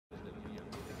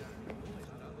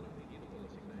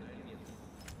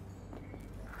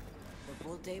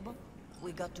pool table?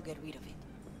 We got to get rid of it.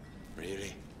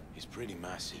 Really? He's pretty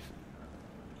massive.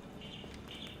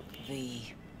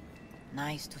 V,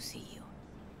 nice to see you.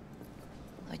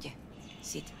 Oye,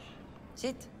 sit.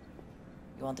 Sit.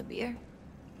 You want a beer?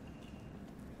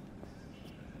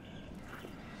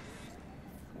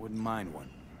 Wouldn't mind one.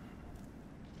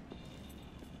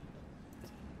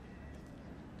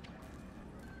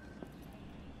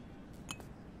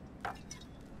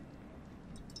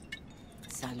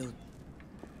 Salud.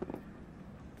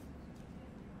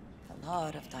 A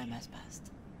lot of time has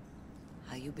passed.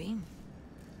 How you been?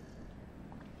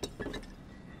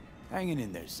 Hanging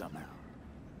in there somehow.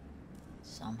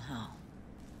 Somehow.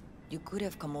 You could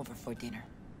have come over for dinner.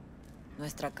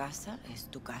 Nuestra casa es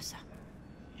tu casa.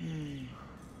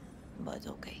 But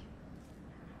okay.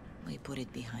 We put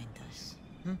it behind us.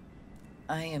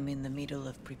 I am in the middle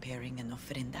of preparing an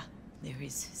ofrenda. There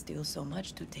is still so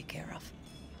much to take care of.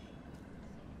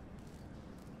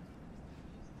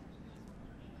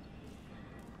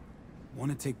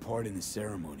 Want to take part in the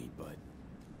ceremony, but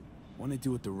want to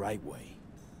do it the right way,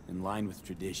 in line with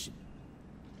tradition.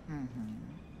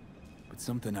 But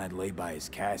something I'd lay by his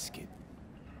casket,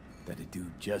 that'd do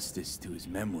justice to his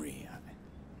memory.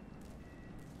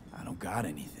 I don't got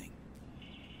anything.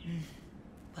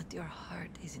 But your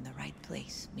heart is in the right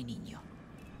place, mi niño.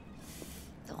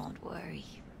 Don't worry.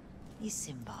 He's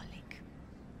symbolic.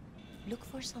 Look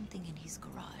for something in his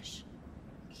garage.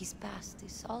 His past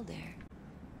is all there.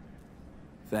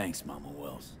 Thanks, Mama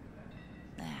Wells.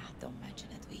 Don't mention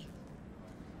it, V.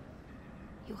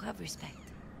 You have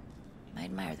respect. I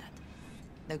admire that.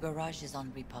 The garage is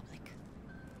on Republic.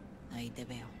 Ahí te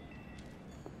veo.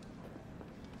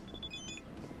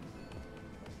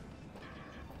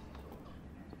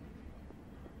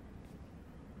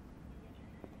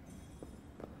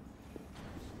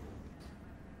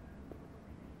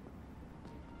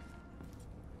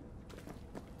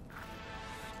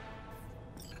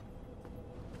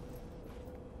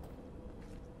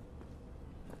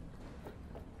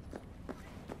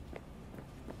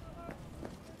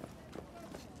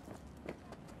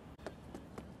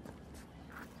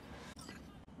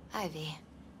 Ivy.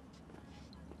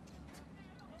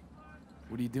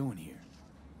 What are you doing here?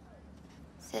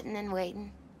 Sitting and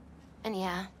waiting. And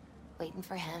yeah, waiting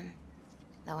for him.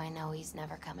 Though I know he's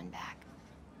never coming back.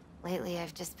 Lately,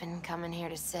 I've just been coming here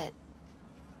to sit.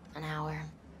 An hour.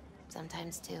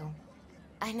 Sometimes two.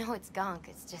 I know it's gunk,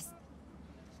 it's just...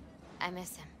 I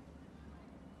miss him.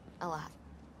 A lot.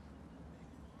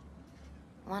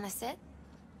 Wanna sit?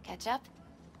 Catch up?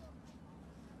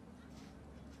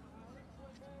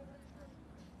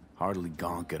 Hardly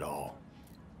gonk at all.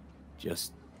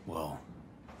 Just, well,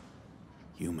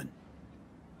 human.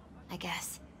 I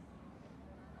guess.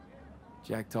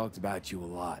 Jack talked about you a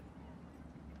lot.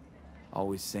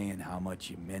 Always saying how much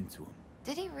you meant to him.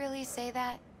 Did he really say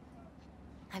that?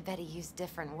 I bet he used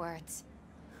different words.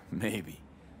 Maybe.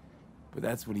 But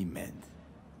that's what he meant.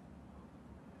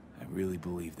 I really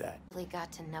believe that. Really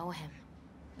got to know him.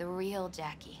 The real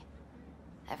Jackie.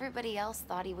 Everybody else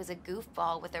thought he was a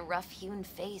goofball with a rough-hewn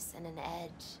face and an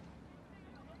edge.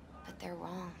 But they're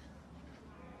wrong.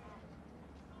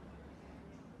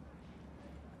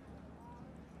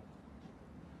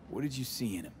 What did you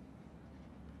see in him?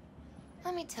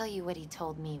 Let me tell you what he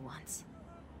told me once.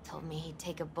 Told me he'd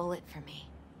take a bullet for me.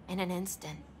 In an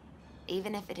instant.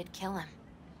 Even if it'd kill him.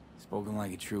 Spoken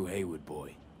like a true Haywood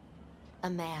boy. A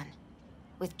man.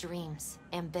 With dreams,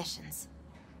 ambitions.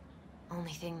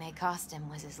 Only thing they cost him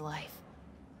was his life.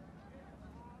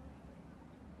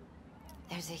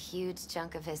 There's a huge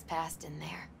chunk of his past in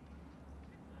there.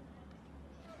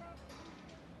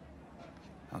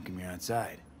 How come you're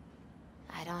outside?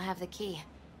 I don't have the key.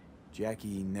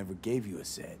 Jackie never gave you a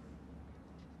set.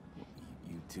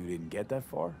 You two didn't get that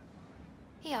far?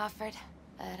 He offered,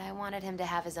 but I wanted him to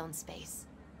have his own space.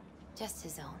 Just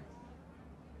his own.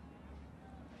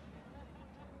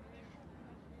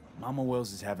 Mama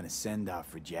Wells is having a send-off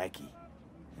for Jackie.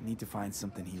 I need to find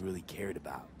something he really cared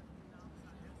about.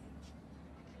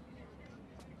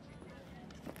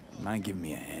 Mind giving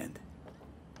me a hand?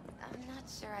 I'm not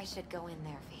sure I should go in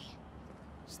there, V.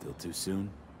 Still too soon?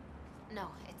 No,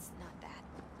 it's not that.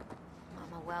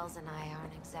 Mama Wells and I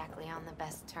aren't exactly on the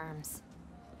best terms.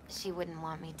 She wouldn't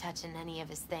want me touching any of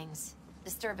his things.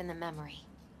 Disturbing the memory.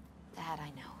 That I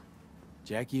know.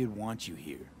 Jackie would want you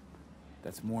here.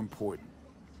 That's more important.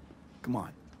 Come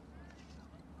on.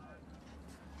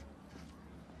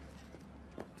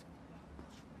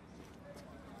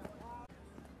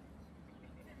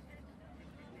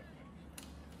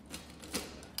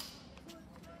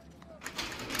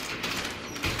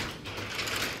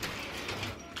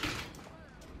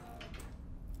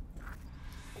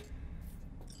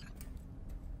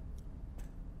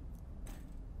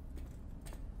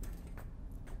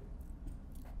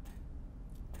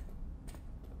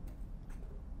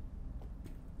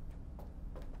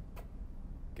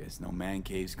 Guess no man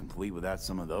cave's complete without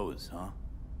some of those, huh?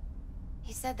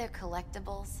 He said they're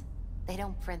collectibles. They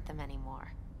don't print them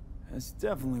anymore. That's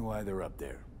definitely why they're up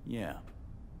there, yeah.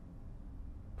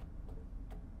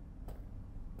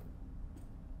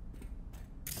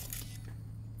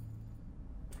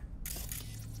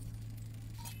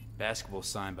 Basketball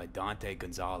signed by Dante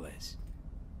Gonzalez.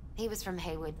 He was from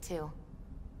Haywood, too.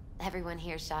 Everyone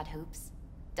here shot hoops.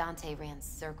 Dante ran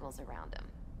circles around him.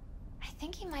 I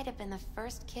think he might have been the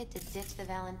first kid to ditch the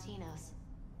Valentinos.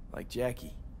 Like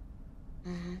Jackie.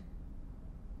 Mm-hmm.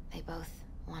 They both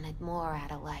wanted more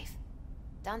out of life.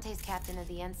 Dante's captain of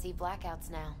the NC Blackouts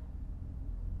now.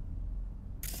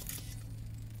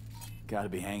 Gotta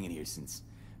be hanging here since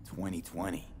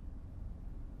 2020.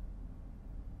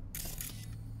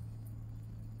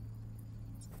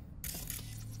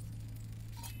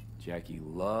 Jackie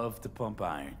loved to pump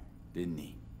iron, didn't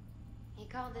he? He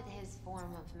called it his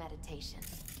form of meditation.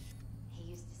 He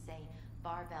used to say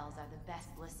barbells are the best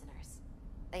listeners.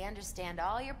 They understand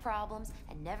all your problems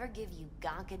and never give you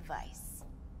gonk advice.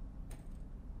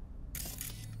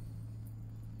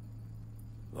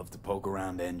 Loved to poke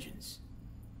around engines.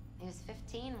 He was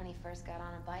 15 when he first got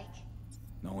on a bike.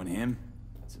 Knowing him,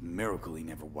 it's a miracle he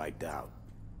never wiped out.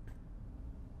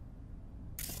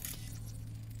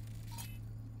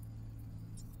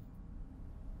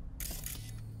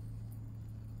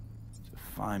 It's a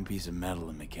fine piece of metal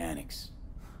in mechanics.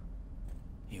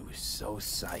 He was so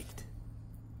psyched.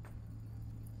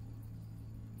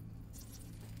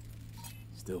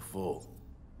 Still full.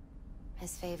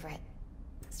 His favorite.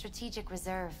 Strategic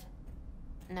reserve.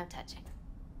 No touching.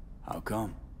 How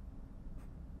come?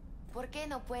 ¿Por qué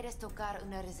no puedes tocar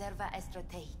una reserva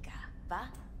estratégica,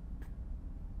 va?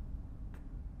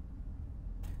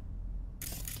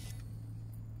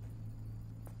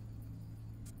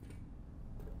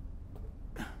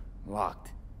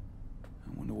 Locked. I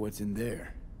wonder what's in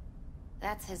there.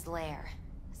 That's his lair.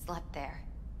 Slept there.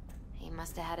 He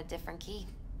must have had a different key.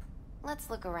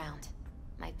 Let's look around.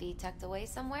 Might be tucked away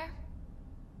somewhere?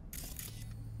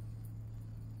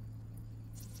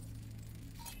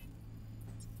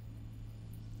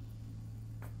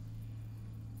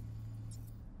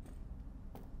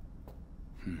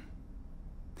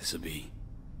 This'll be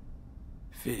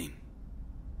fitting.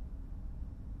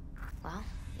 Well,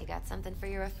 you got something for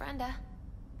your ofrenda.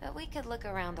 But we could look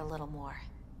around a little more.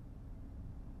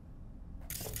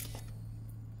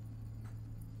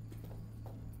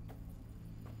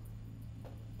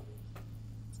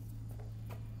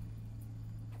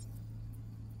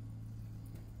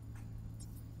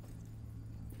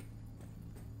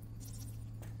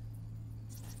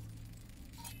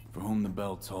 For whom the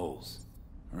bell tolls.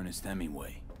 Ernest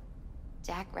Hemingway.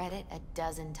 Jack read it a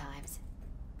dozen times.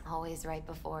 Always right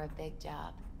before a big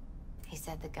job. He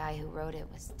said the guy who wrote it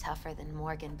was tougher than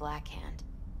Morgan Blackhand.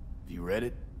 Have you read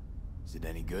it? Is it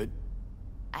any good?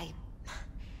 I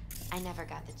never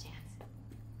got the chance.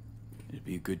 It'd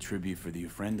be a good tribute for the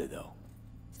ofrenda, though.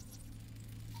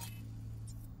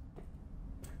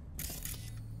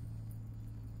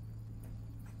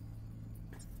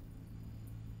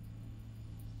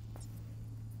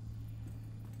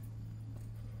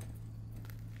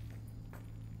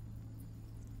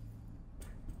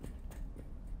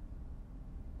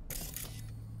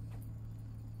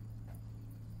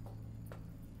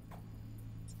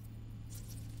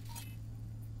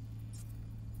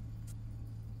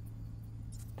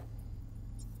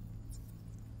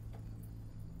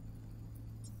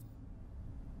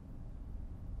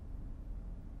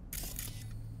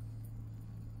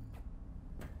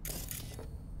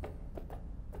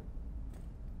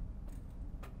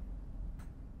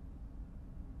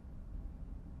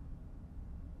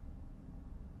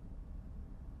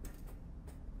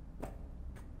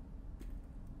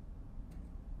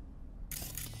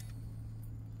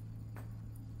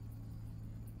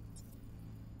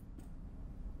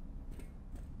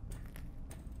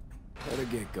 Better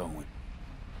get going.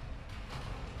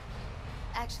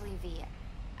 Actually, V,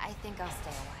 I think I'll stay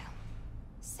a while.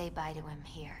 Say bye to him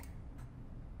here.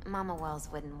 Mama Wells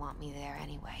wouldn't want me there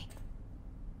anyway.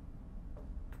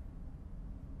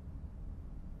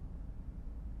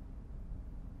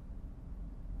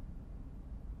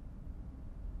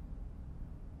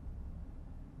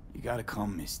 You gotta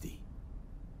come, Misty.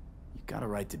 You got a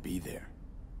right to be there.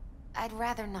 I'd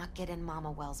rather not get in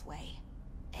Mama Wells' way.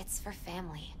 It's for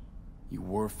family. You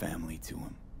were family to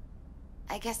him.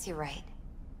 I guess you're right.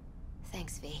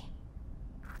 Thanks, V.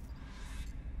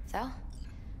 So,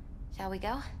 shall we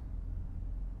go?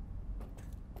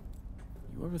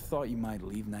 You ever thought you might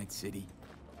leave Night City?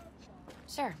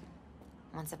 Sure.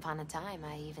 Once upon a time,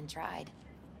 I even tried.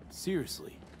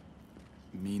 Seriously?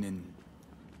 Meaning...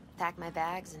 Packed my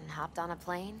bags and hopped on a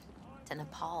plane to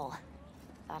Nepal.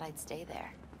 Thought I'd stay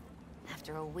there.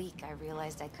 After a week, I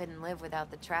realized I couldn't live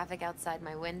without the traffic outside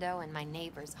my window and my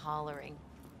neighbors hollering.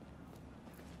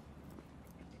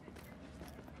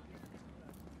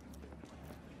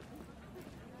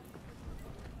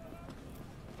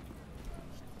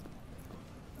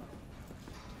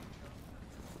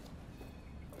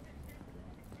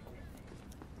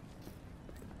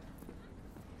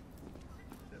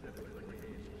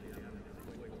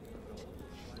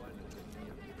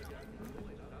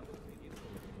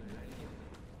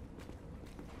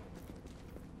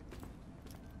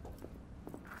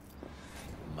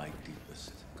 My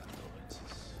deepest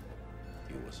condolences.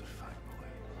 He was a fine boy.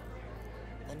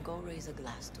 Then go raise a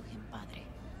glass to him, Padre.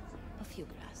 A few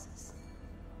glasses.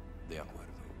 De acuerdo.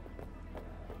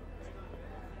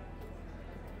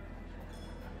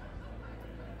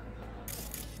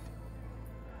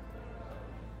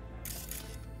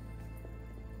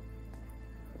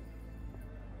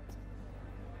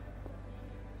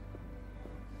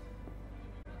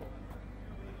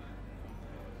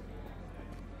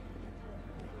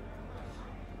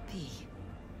 P,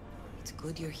 it's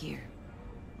good you're here.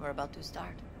 We're about to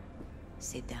start.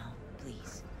 Sit down,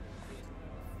 please.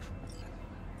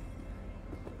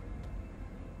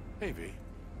 Hey, V.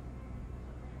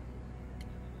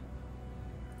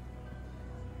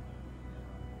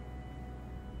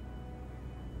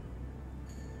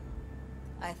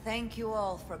 I thank you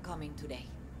all for coming today.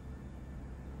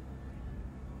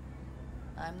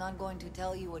 I'm not going to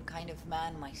tell you what kind of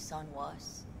man my son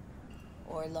was,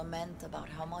 or lament about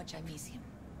how much I miss him.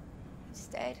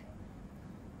 Instead,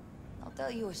 I'll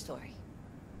tell you a story.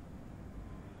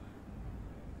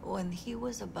 When he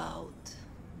was about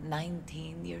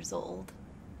 19 years old,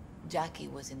 Jackie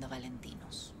was in the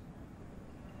Valentinos.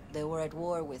 They were at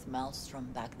war with Maelstrom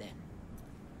back then.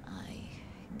 I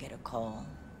get a call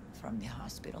from the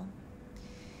hospital.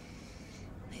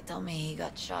 They tell me he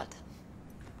got shot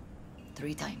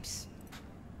 3 times,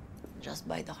 just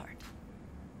by the heart.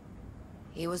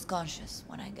 He was conscious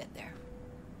when I get there.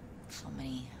 So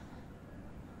many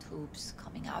tubes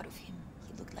coming out of him.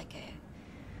 He looked like a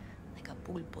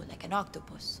pulpo, like an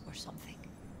octopus or something.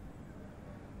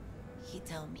 He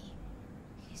tell me,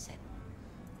 he said,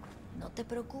 "No te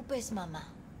preocupes, mama.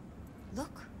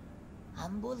 Look,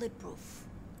 I'm bulletproof.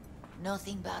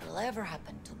 Nothing bad will ever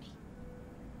happen to me."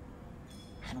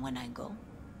 And when I go,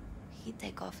 he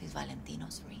take off his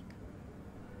Valentino's ring.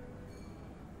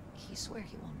 He swear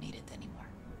he won't need it anymore.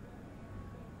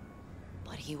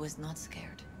 But he was not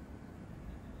scared.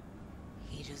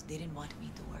 He just didn't want me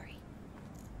to worry.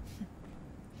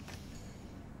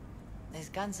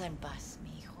 Descansa en paz, mi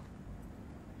hijo.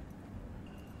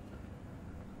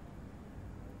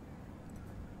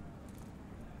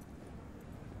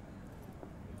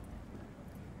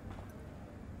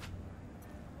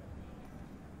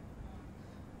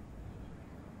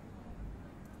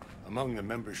 Among the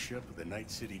membership of the Night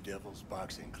City Devils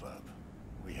Boxing Club,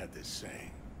 we had this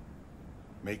saying: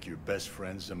 make your best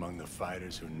friends among the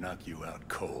fighters who knock you out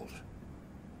cold.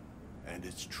 And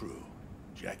it's true.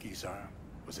 Jackie's arm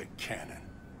was a cannon.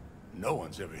 No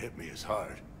one's ever hit me as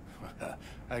hard.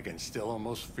 I can still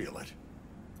almost feel it.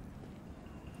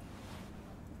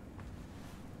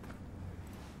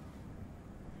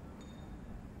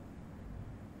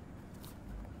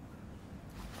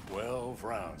 "12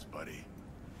 rounds, buddy."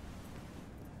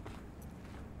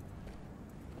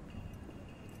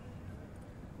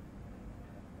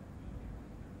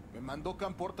 Me mandó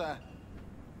Camporta.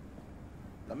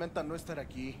 Lamenta no estar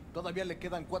aquí. Todavía le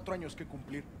quedan 4 años que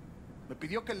cumplir. Me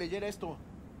pidió que leyera esto.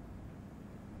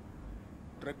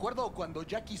 Recuerdo cuando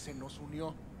Jackie se nos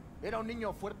unió. Era un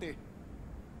niño fuerte.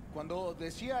 Cuando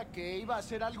decía que iba a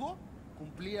hacer algo,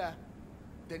 cumplía.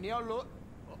 Tenía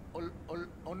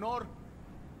honor.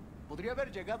 Podría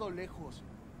haber llegado lejos.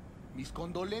 Mis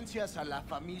condolencias a la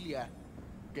familia.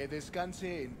 Que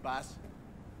descanse en paz.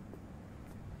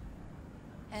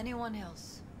 Anyone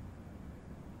else?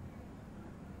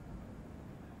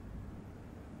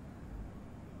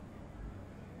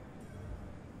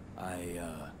 I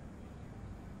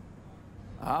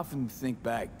often think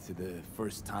back to the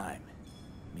first time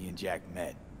me and Jack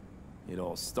met. It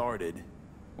all started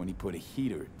when he put a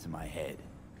heater to my head.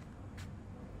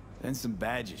 Then some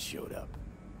badges showed up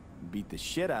and beat the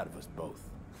shit out of us both.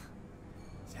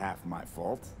 It's half my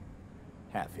fault,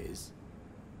 half his.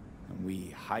 And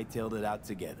we hightailed it out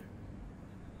together.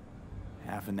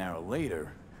 Half an hour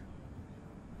later,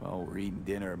 well, we're eating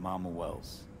dinner at Mama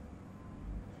Wells.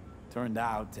 Turned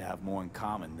out to have more in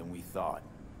common than we thought.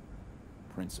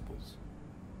 Principles.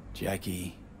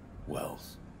 Jackie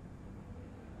Wells.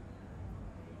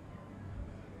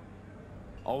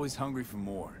 Always hungry for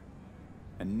more.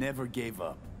 And never gave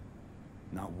up.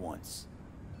 Not once.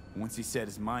 Once he set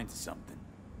his mind to something,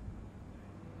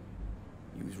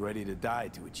 he was ready to die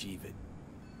to achieve it.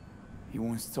 He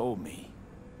once told me,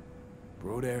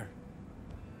 Broder,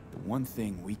 the one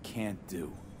thing we can't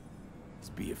do is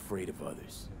be afraid of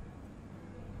others.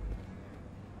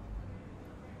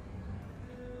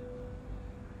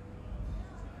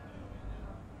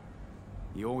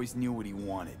 He always knew what he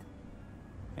wanted,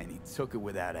 and he took it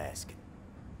without asking.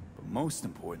 But most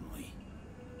importantly,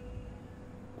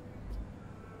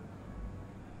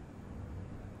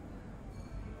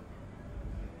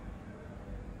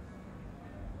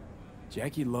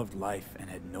 Jackie loved life and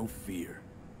had no fear.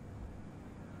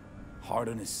 Heart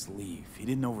on his sleeve, he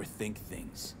didn't overthink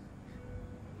things.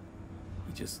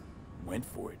 He just went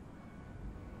for it.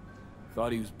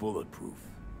 Thought he was bulletproof.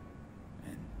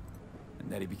 And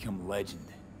that he'd become legend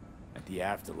at the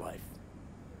afterlife.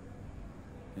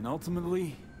 And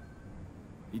ultimately,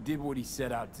 he did what he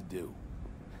set out to do.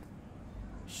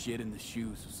 Shit in the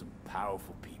shoes of some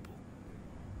powerful people.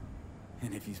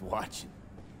 And if he's watching,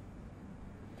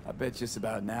 I bet just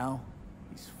about now,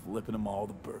 he's flipping them all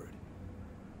the bird.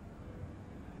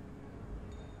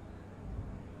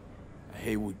 A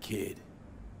Haywood kid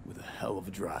with a hell of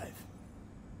a drive.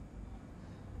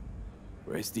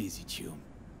 Rest easy, Chum.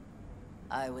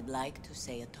 I would like to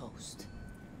say a toast.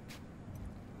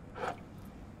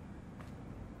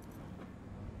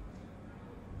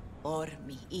 Por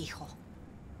mi hijo.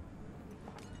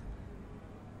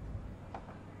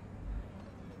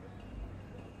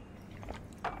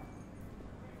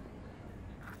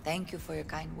 Thank you for your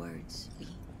kind words, V.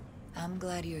 I'm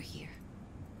glad you're here.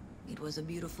 It was a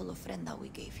beautiful ofrenda we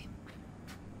gave him.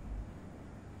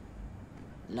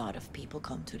 A lot of people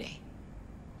come today.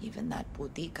 Even that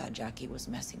putica Jackie was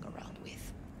messing around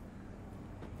with.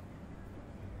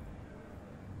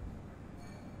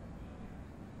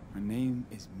 Her name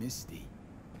is Misty.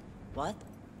 What?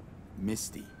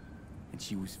 Misty. And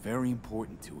she was very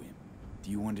important to him.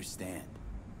 Do you understand?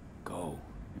 Go.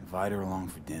 Invite her along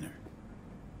for dinner.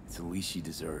 It's the least she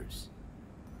deserves.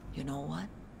 You know what?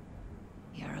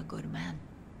 You're a good man.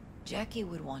 Jackie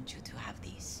would want you to have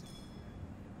these.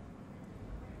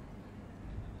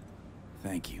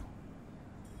 Thank you.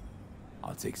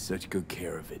 I'll take such good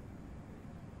care of it.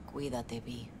 Cuídate,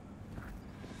 V.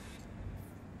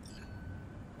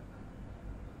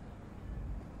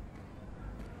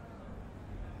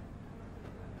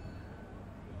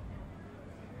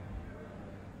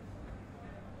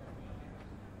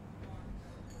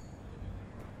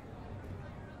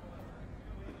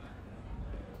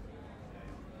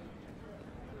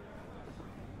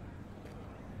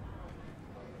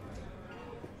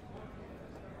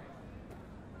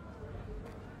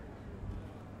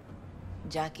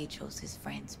 Jackie chose his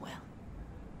friends well.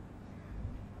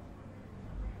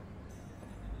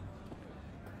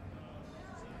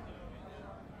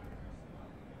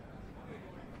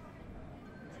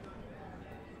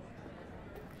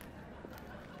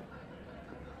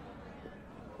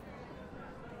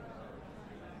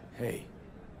 Hey.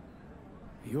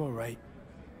 Are you alright?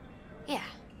 Yeah.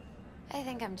 I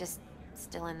think I'm just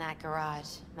still in that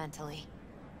garage, mentally.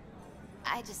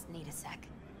 I just need a sec.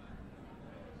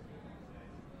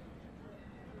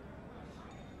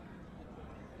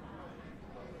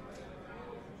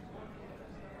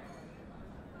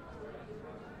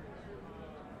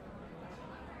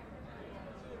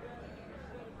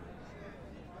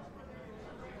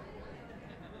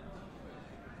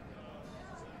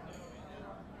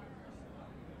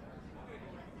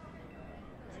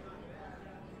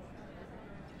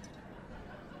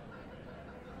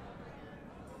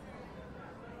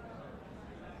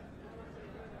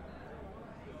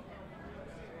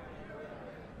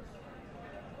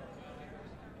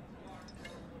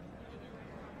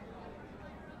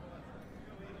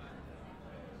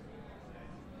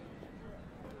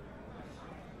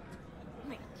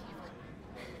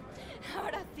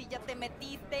 Ahora sí ya te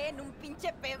metiste en un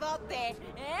pinche pedote,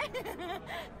 ¿eh?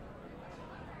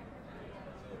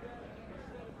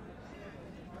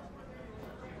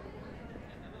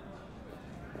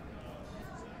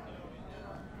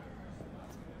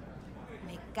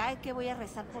 Me cae que voy a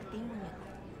rezar por ti, muñeco.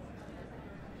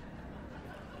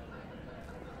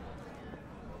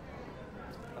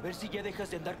 A ver si ya dejas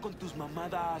de andar con tus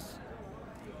mamadas.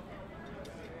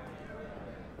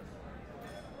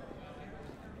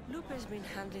 Lupe's been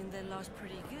handling their loss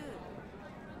pretty good.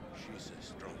 She's a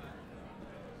strong.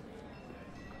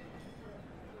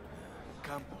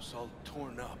 Campos all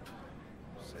torn up.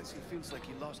 Says he feels like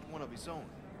he lost one of his own.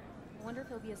 I wonder if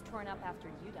he'll be as torn up after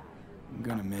you die. I'm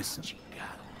gonna miss him.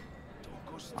 Chingado. Don't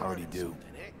go Already do.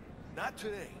 Not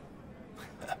today.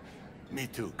 Me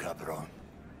too, cabron.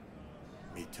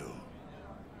 Me too.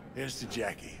 Here's to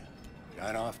Jackie.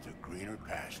 Gone off to greener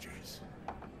pastures.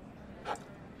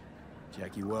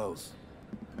 Jackie Wells.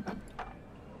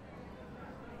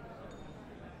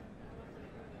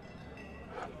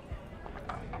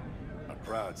 A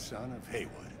proud son of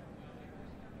Haywood.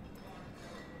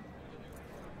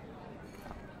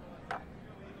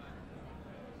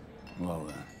 Well,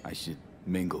 I should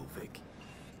mingle, Vic.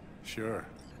 Sure.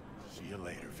 See you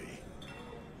later, V.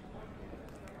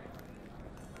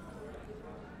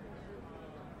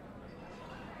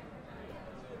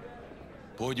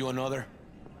 Pour you another?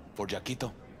 For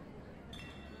Jaquito?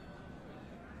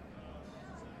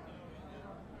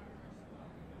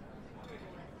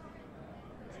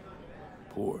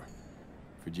 Pour.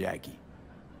 For Jackie.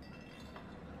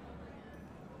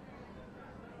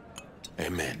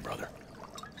 Amen, brother.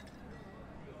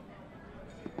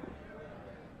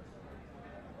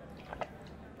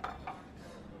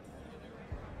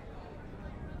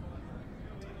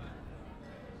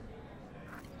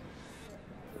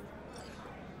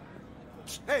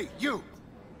 Hey, you!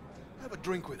 Have a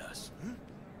drink with us, hmm?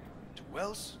 To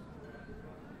Wells?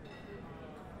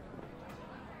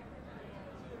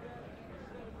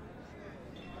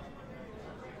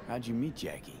 How'd you meet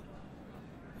Jackie?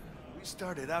 We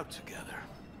started out together.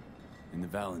 In the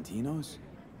Valentinos?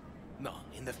 No,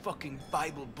 in the fucking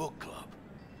Bible book club.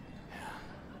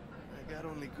 I got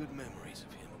only good memories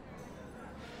of him.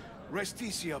 Rest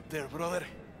easy up there, brother.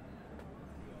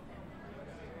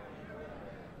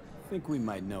 Think we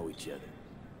might know each other.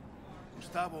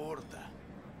 Gustavo Horta.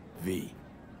 V.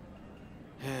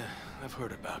 Yeah, I've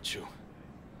heard about you.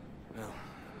 Well,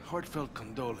 heartfelt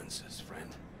condolences, friend.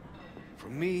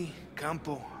 From me,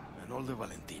 Campo, and all the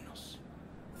Valentinos.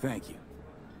 Thank you.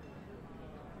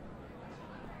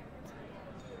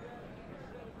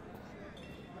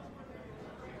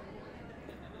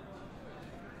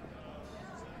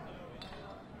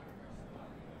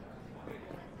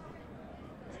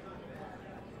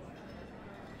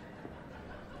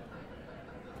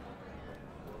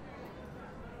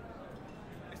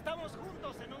 Estamos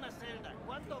juntos en una celda.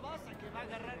 ¿Cuánto vas a que va a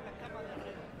agarrar la cama de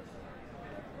arriba?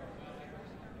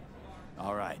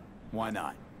 All right. Why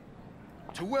not?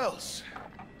 To Wells.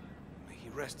 May he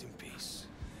rest in peace.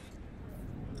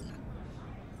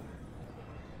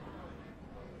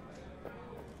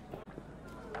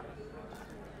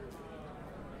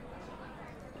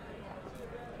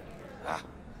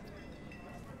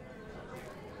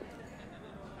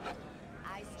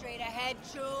 Eyes straight ahead,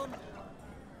 Choom.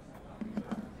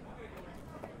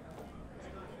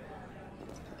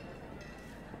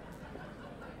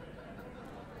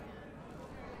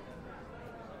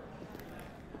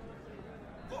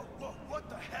 What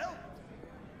the hell?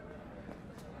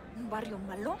 ¿Un barrio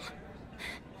malo?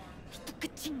 ¿Y tú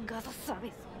qué chingados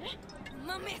sabes?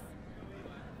 ¡Mames!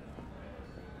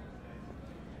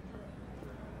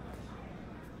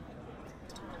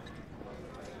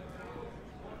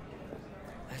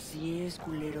 Así es,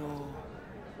 culero.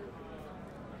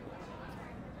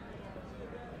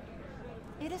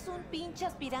 Eres un pinche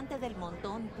aspirante del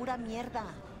montón, pura mierda.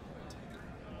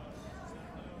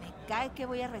 Me cae que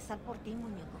voy a rezar por ti,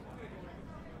 muñeco.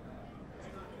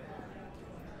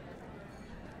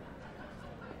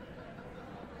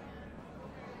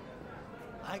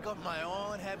 I got my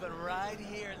own heaven right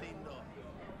here, lindo.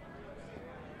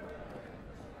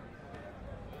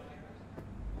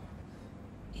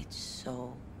 It's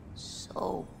so,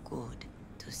 so good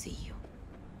to see you.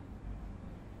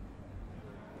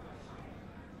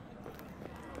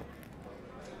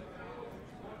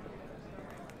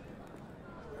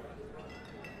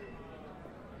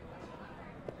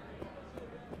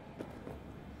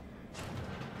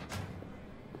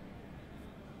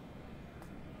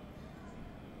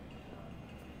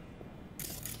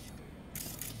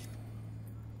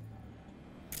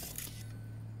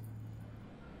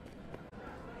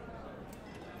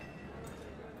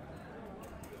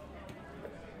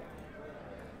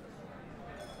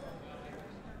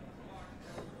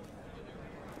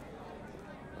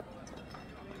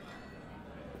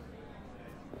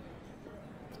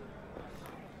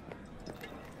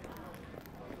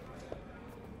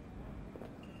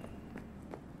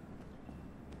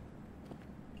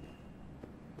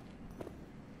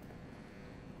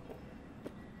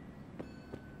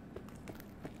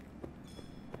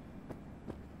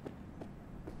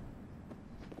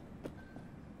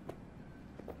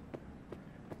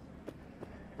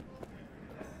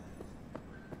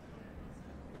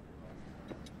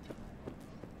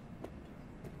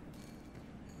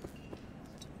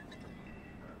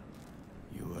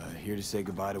 here to say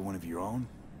goodbye to one of your own,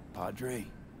 Padre?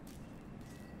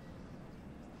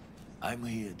 I'm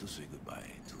here to say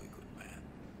goodbye to a good man.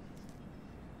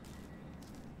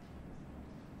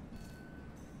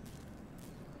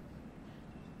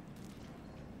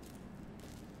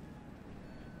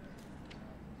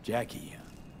 Jackie,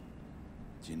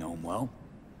 do you know him well?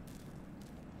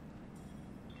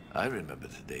 I remember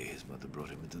the day his mother brought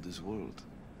him into this world.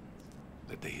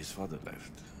 The day his father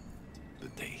left. The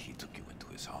day he took you into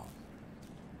his home.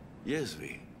 Yes,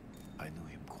 V. I knew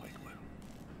him quite well.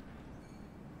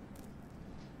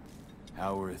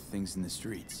 How are things in the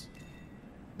streets?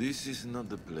 This is not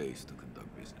the place to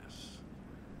conduct business.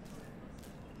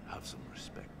 Have some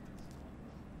respect.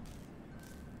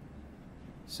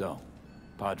 So,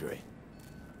 Padre,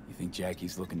 you think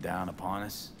Jackie's looking down upon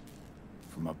us?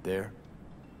 From up there?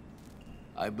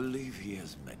 I believe he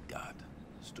has met God,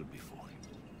 stood before him.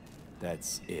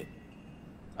 That's it.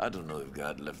 I don't know if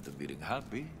God left the meeting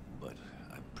happy, but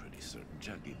I'm pretty certain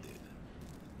Jackie did.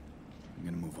 I'm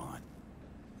gonna move on.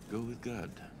 Go with God.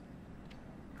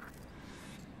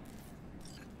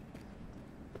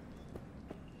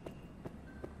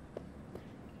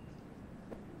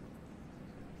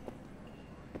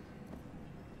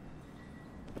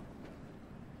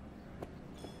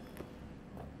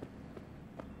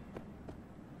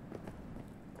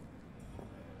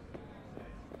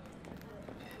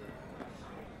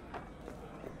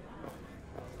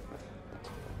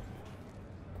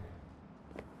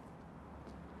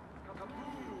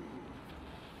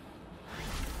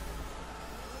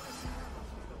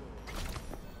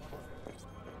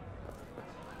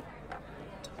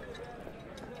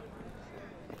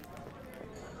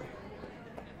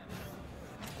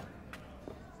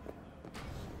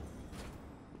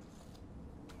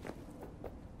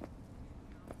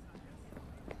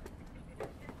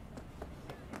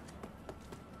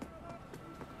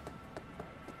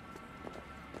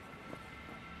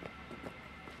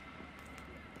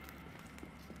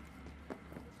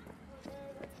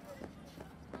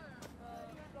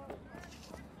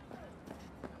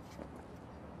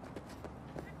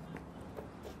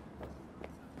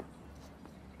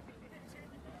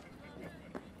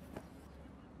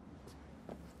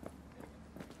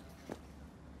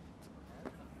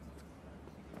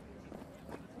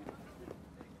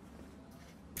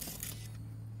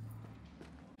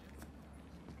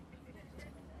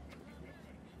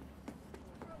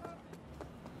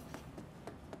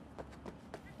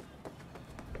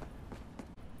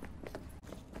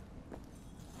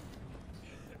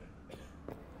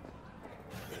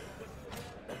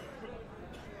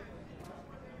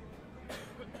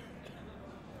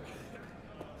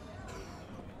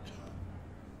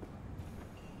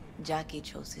 Jackie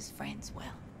chose his friends well.